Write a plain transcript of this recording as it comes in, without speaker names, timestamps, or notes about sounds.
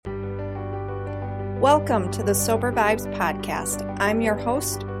Welcome to the Sober Vibes podcast. I'm your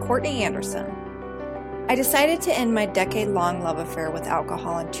host, Courtney Anderson. I decided to end my decade-long love affair with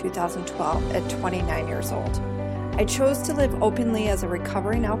alcohol in 2012 at 29 years old. I chose to live openly as a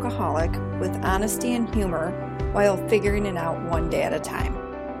recovering alcoholic with honesty and humor while figuring it out one day at a time.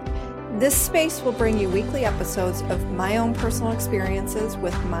 This space will bring you weekly episodes of my own personal experiences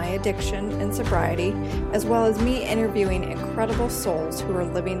with my addiction and sobriety, as well as me interviewing incredible souls who are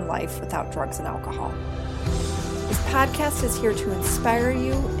living life without drugs and alcohol. This podcast is here to inspire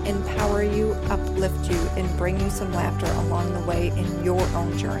you, empower you, uplift you, and bring you some laughter along the way in your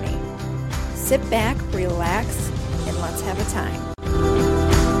own journey. Sit back, relax, and let's have a time.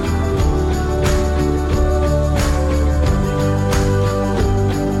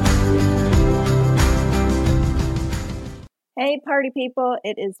 Hey party people,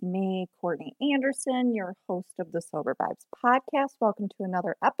 it is me, Courtney Anderson, your host of the Sober Vibes podcast. Welcome to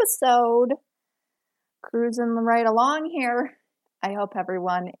another episode. Cruising right along here. I hope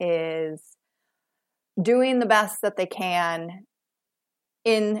everyone is doing the best that they can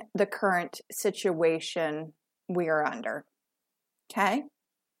in the current situation we are under. Okay?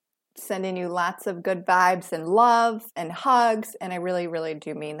 Sending you lots of good vibes and love and hugs, and I really, really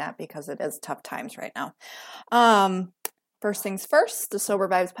do mean that because it is tough times right now. First things first, the Sober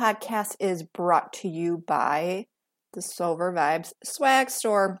Vibes podcast is brought to you by the Sober Vibes Swag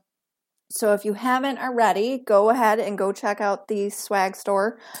Store. So if you haven't already, go ahead and go check out the Swag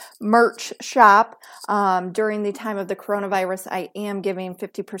Store merch shop. During the time of the coronavirus, I am giving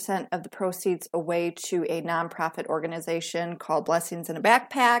 50% of the proceeds away to a nonprofit organization called Blessings in a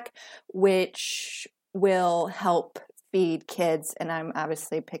Backpack, which will help feed kids. And I'm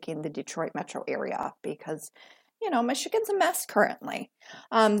obviously picking the Detroit metro area because Michigan's a mess currently.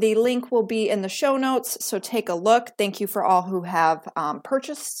 The link will be in the show notes, so take a look. Thank you for all who have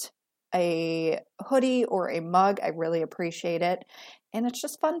purchased a hoodie or a mug. I really appreciate it. And it's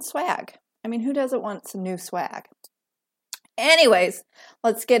just fun swag. I mean, who doesn't want some new swag? Anyways,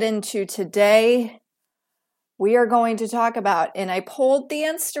 let's get into today. We are going to talk about, and I polled the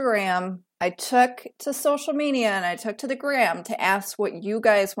Instagram. I took to social media and I took to the gram to ask what you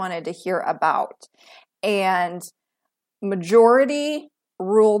guys wanted to hear about. And majority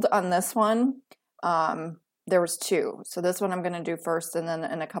ruled on this one. There was two. So this one I'm going to do first, and then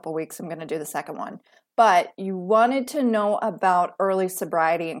in a couple weeks I'm going to do the second one. But you wanted to know about early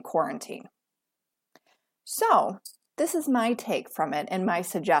sobriety and quarantine. So this is my take from it and my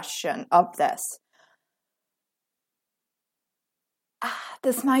suggestion of this.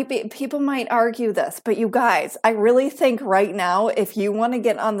 This might be, people might argue this, but you guys, I really think right now, if you want to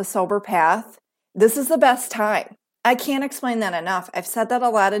get on the sober path, this is the best time. I can't explain that enough. I've said that a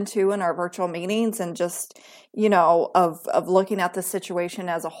lot in our virtual meetings and just, of looking at the situation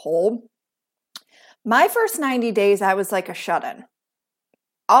as a whole. My first 90 days, I was like a shut-in.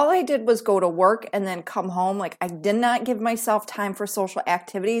 All I did was go to work and then come home. Like, I did not give myself time for social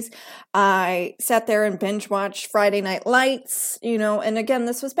activities. I sat there and binge watched Friday Night Lights, and again,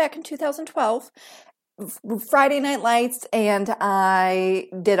 this was back in 2012. Friday Night Lights, and I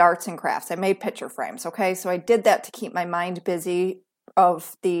did arts and crafts. I made picture frames, okay? So I did that to keep my mind busy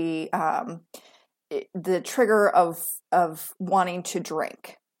of the trigger of wanting to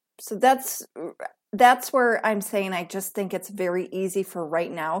drink. So that's where I'm saying I just think it's very easy for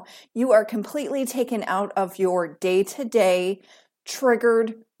right now. You are completely taken out of your day-to-day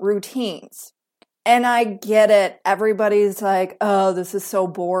triggered routines. And I get it. Everybody's like, oh, this is so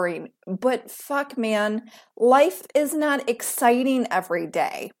boring. But fuck, man, life is not exciting every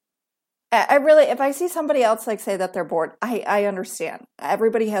day. I really, if I see somebody else say that they're bored, I understand.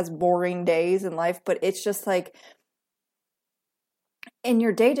 Everybody has boring days in life, but it's just like, in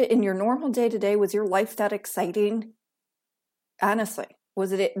your normal day-to-day, was your life that exciting? Honestly,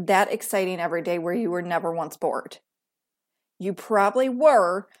 was it that exciting every day where you were never once bored? You probably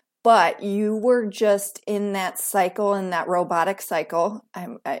were. But you were just in that cycle, in that robotic cycle.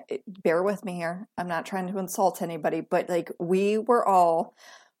 Bear with me here. I'm not trying to insult anybody, but we were all,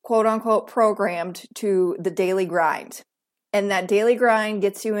 quote unquote, programmed to the daily grind. And that daily grind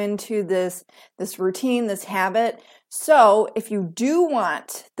gets you into this routine, this habit. So if you do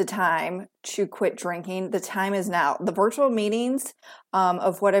want the time to quit drinking, the time is now. The virtual meetings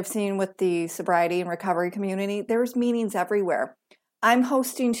of what I've seen with the sobriety and recovery community, there's meetings everywhere. I'm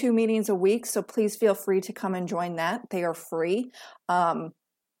hosting 2 meetings a week, so please feel free to come and join that. They are free. And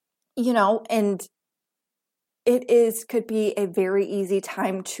it could be a very easy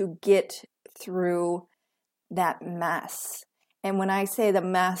time to get through that mess. And when I say the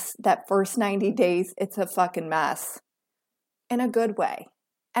mess, that first 90 days, it's a fucking mess in a good way.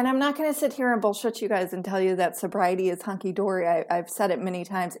 And I'm not going to sit here and bullshit you guys and tell you that sobriety is hunky-dory. I've said it many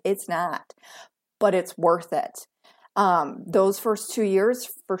times. It's not, but it's worth it. Those first 2 years,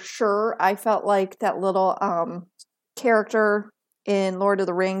 for sure, I felt like that little character in Lord of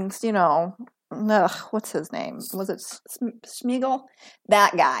the Rings, what's his name? Was it Smeagol?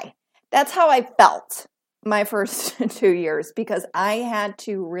 That guy. That's how I felt my first 2 years, because I had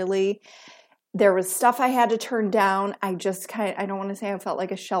to really... There was stuff I had to turn down. I don't want to say I felt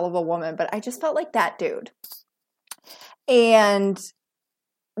like a shell of a woman, but I just felt like that dude. And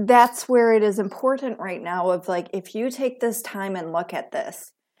that's where it is important right now of like, if you take this time and look at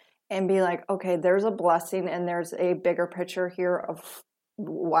this and be like, okay, there's a blessing and there's a bigger picture here of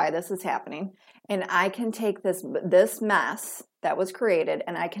why this is happening. And I can take this mess that was created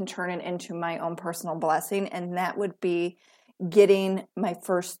and I can turn it into my own personal blessing. And that would be getting my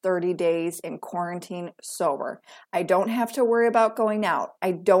first 30 days in quarantine sober. I don't have to worry about going out.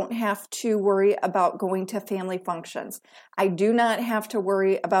 I don't have to worry about going to family functions. I do not have to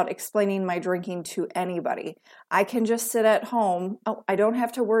worry about explaining my drinking to anybody. I can just sit at home. I don't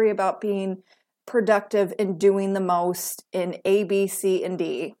have to worry about being productive and doing the most in A, B, C, and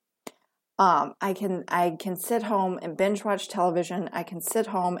D. I can sit home and binge watch television. I can sit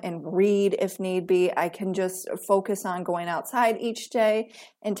home and read if need be. I can just focus on going outside each day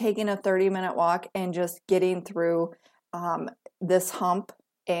and taking a 30-minute walk and just getting through this hump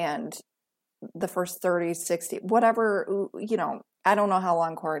and the first 30, 60, whatever, I don't know how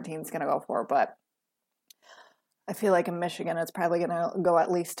long quarantine is going to go for, but I feel like in Michigan, it's probably going to go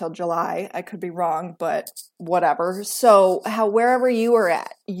at least till July. I could be wrong, but whatever. So wherever you are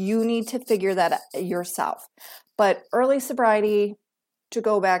at, you need to figure that out yourself. But early sobriety, to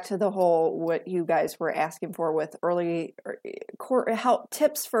go back to the whole, what you guys were asking for with early help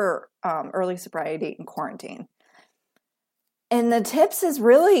tips for early sobriety and quarantine. And the tips is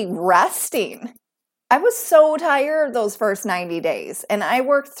really resting. I was so tired those first 90 days and I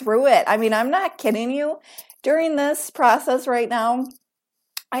worked through it. I mean, I'm not kidding you. During this process right now,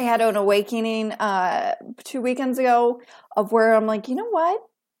 I had an awakening 2 weekends ago of where I'm like, you know what?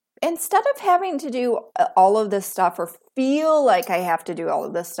 Instead of having to do all of this stuff or feel like I have to do all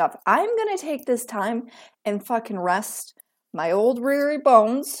of this stuff, I'm going to take this time and fucking rest my old weary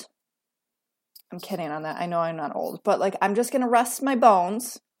bones. I'm kidding on that. I know I'm not old, but like, I'm just going to rest my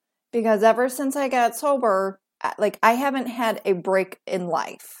bones because ever since I got sober, like I haven't had a break in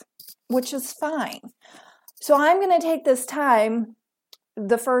life, which is fine. So I'm going to take this time,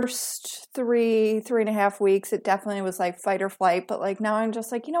 the first 3.5 weeks, it definitely was like fight or flight. But like now I'm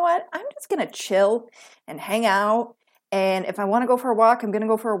just like, you know what? I'm just going to chill and hang out. And if I want to go for a walk, I'm going to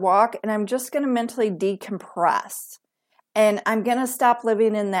go for a walk. And I'm just going to mentally decompress. And I'm going to stop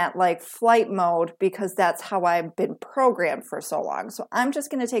living in that like flight mode because that's how I've been programmed for so long. So I'm just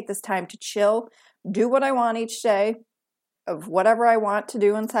going to take this time to chill, do what I want each day of whatever I want to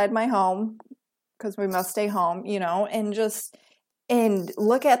do inside my home. Because we must stay home, and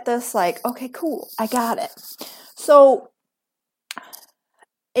look at this like, okay, cool, I got it. So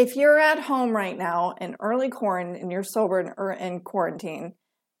if you're at home right now in early quarantine and you're sober in quarantine,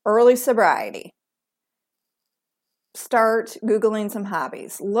 early sobriety, start Googling some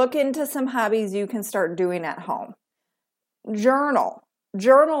hobbies. Look into some hobbies you can start doing at home. Journal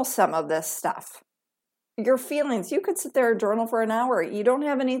some of this stuff. Your feelings, you could sit there and journal for an hour. You don't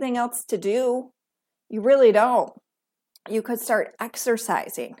have anything else to do. You really don't. You could start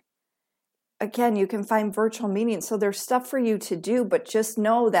exercising. Again, you can find virtual meetings. So there's stuff for you to do, but just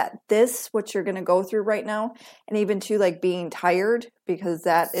know that what you're going to go through right now, and even to like being tired, because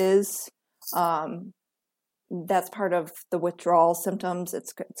that is, that's part of the withdrawal symptoms.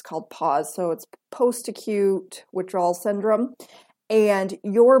 It's called PAWS. So it's post-acute withdrawal syndrome. And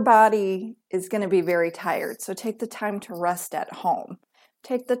your body is going to be very tired. So take the time to rest at home.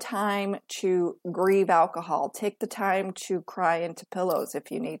 Take the time to grieve alcohol. Take the time to cry into pillows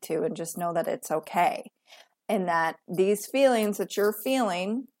if you need to, and just know that it's okay. And that these feelings that you're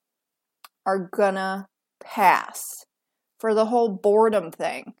feeling are gonna pass. For the whole boredom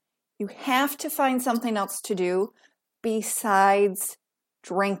thing, you have to find something else to do besides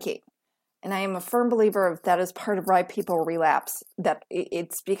drinking. And I am a firm believer of that is part of why people relapse, that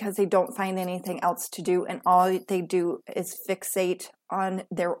it's because they don't find anything else to do, and all they do is fixate on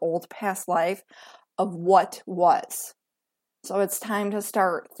their old past life of what was. So it's time to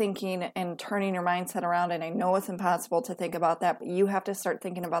start thinking and turning your mindset around. And I know it's impossible to think about that, but you have to start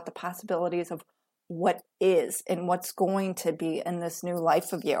thinking about the possibilities of what is and what's going to be in this new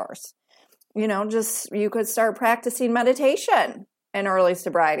life of yours. You could start practicing meditation in early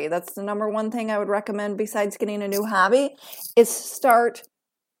sobriety. That's the number one thing I would recommend besides getting a new hobby, is start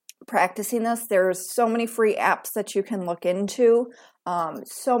practicing this. There's so many free apps that you can look into,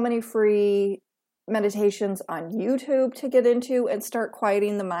 so many free meditations on YouTube to get into and start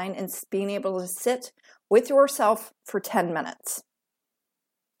quieting the mind and being able to sit with yourself for 10 minutes.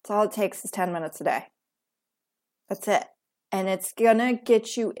 That's all it takes is 10 minutes a day. That's it. And it's going to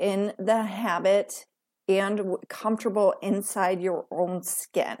get you in the habit and comfortable inside your own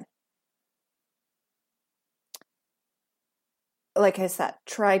skin. Like I said,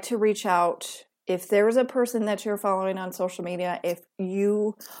 try to reach out. If there's a person that you're following on social media, if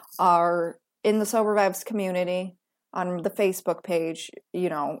you are in the Sober Vibes community on the Facebook page,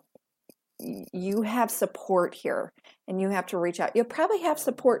 you have support here and you have to reach out. You'll probably have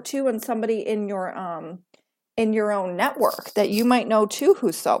support too in somebody in your own network that you might know too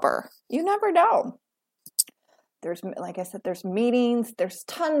who's sober. You never know. There's, like I said, there's meetings, there's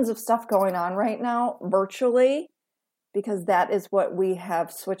tons of stuff going on right now virtually, because that is what we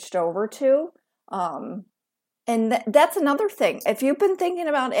have switched over to. And that's another thing. If you've been thinking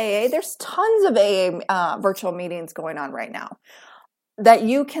about AA, there's tons of AA virtual meetings going on right now that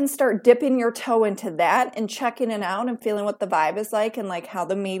you can start dipping your toe into that and checking it out and feeling what the vibe is like and like how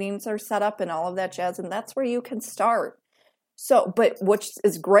the meetings are set up and all of that jazz. And that's where you can start. So, but which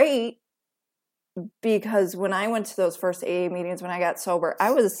is great, because when I went to those first AA meetings when I got sober,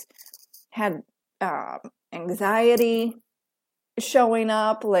 I had anxiety showing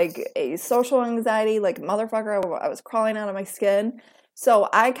up, like a social anxiety, like motherfucker. I was crawling out of my skin. So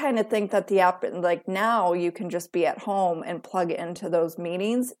I kind of think that the app, like now you can just be at home and plug into those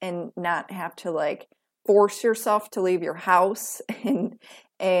meetings and not have to like force yourself to leave your house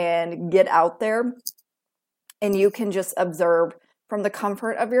and get out there. And you can just observe from the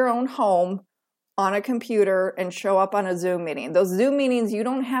comfort of your own home on a computer and show up on a Zoom meeting. Those Zoom meetings, you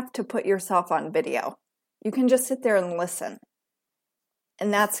don't have to put yourself on video. You can just sit there and listen.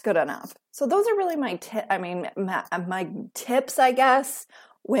 And that's good enough. So those are really my tips, I guess,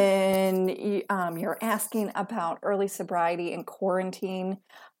 when you're asking about early sobriety and quarantine.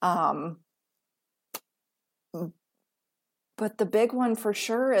 But the big one for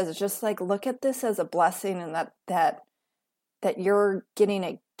sure is just like, look at this as a blessing, and that you're getting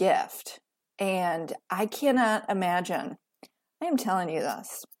a gift. And I cannot imagine, I am telling you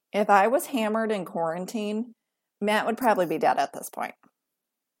this, if I was hammered in quarantine, Matt would probably be dead at this point.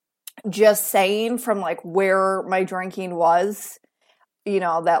 Just saying, from like where my drinking was,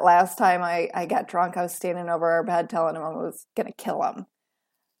 that last time I got drunk, I was standing over our bed telling him I was going to kill him.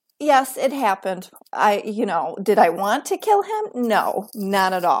 Yes, it happened. Did I want to kill him? No,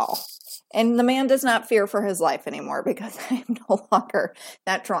 not at all. And the man does not fear for his life anymore, because I am no longer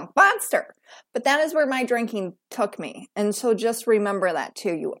that drunk monster. But that is where my drinking took me. And so just remember that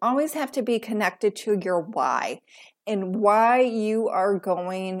too. You always have to be connected to your why and why you are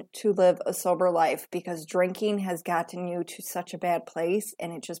going to live a sober life, because drinking has gotten you to such a bad place,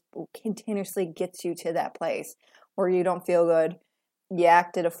 and it just continuously gets you to that place where you don't feel good, you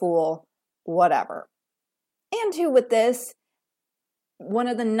acted a fool, whatever. And too, with this, one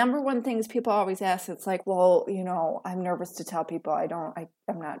of the number one things people always ask, it's like, well, I'm nervous to tell people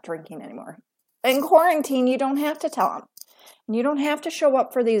I'm not drinking anymore. In quarantine, you don't have to tell them. You don't have to show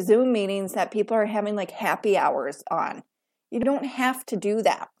up for these Zoom meetings that people are having like happy hours on. You don't have to do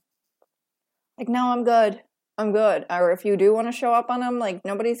that. Like, no, I'm good. Or if you do want to show up on them, like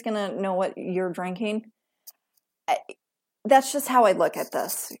nobody's going to know what you're drinking. That's just how I look at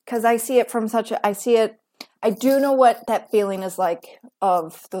this, because I see it I do know what that feeling is like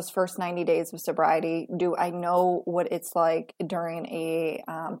of those first 90 days of sobriety. Do I know what it's like during a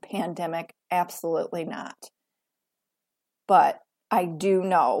pandemic? Absolutely not. But I do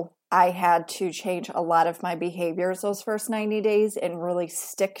know I had to change a lot of my behaviors those first 90 days and really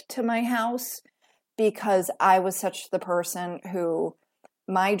stick to my house, because I was such the person who,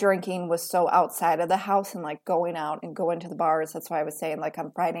 my drinking was so outside of the house and like going out and going to the bars. That's why I was saying, like,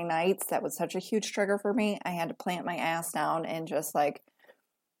 on Friday nights, that was such a huge trigger for me. I had to plant my ass down and just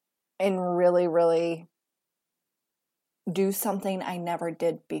and really, really do something I never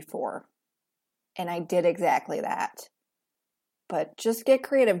did before. And I did exactly that. But just get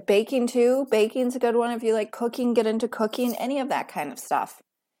creative. Baking too. Baking's a good one. If you like cooking, get into cooking, any of that kind of stuff.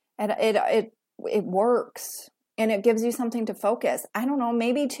 And it works. And it gives you something to focus. I don't know,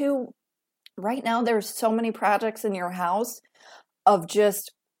 maybe too, right now there's so many projects in your house of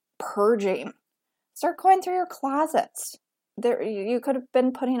just purging. Start going through your closets. You could have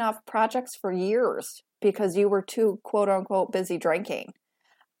been putting off projects for years because you were too, quote unquote, busy drinking.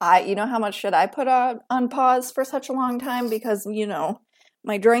 You know how much shit I put on pause for such a long time, because,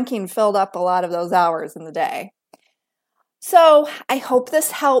 my drinking filled up a lot of those hours in the day. So I hope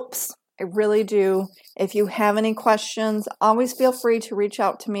this helps. I really do. If you have any questions, always feel free to reach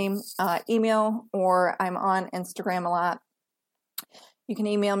out to me, email, or I'm on Instagram a lot. You can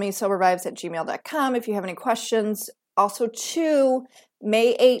email me, sobervibes@gmail.com if you have any questions. Also, too,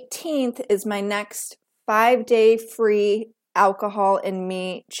 May 18th is my next 5-day free alcohol and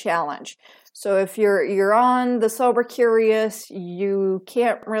me challenge. So if you're on the Sober Curious, you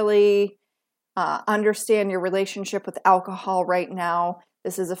can't really understand your relationship with alcohol right now,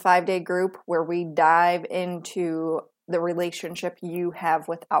 this is a 5-day group where we dive into the relationship you have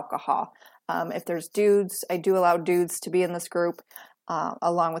with alcohol. If there's dudes, I do allow dudes to be in this group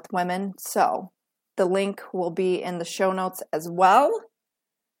along with women. So the link will be in the show notes as well.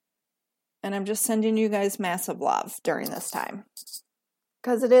 And I'm just sending you guys massive love during this time.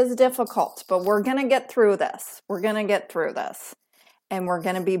 Because it is difficult, but we're going to get through this. We're going to get through this. And we're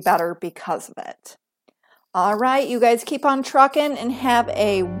going to be better because of it. All right, you guys keep on trucking and have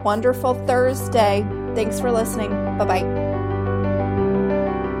a wonderful Thursday. Thanks for listening. Bye-bye.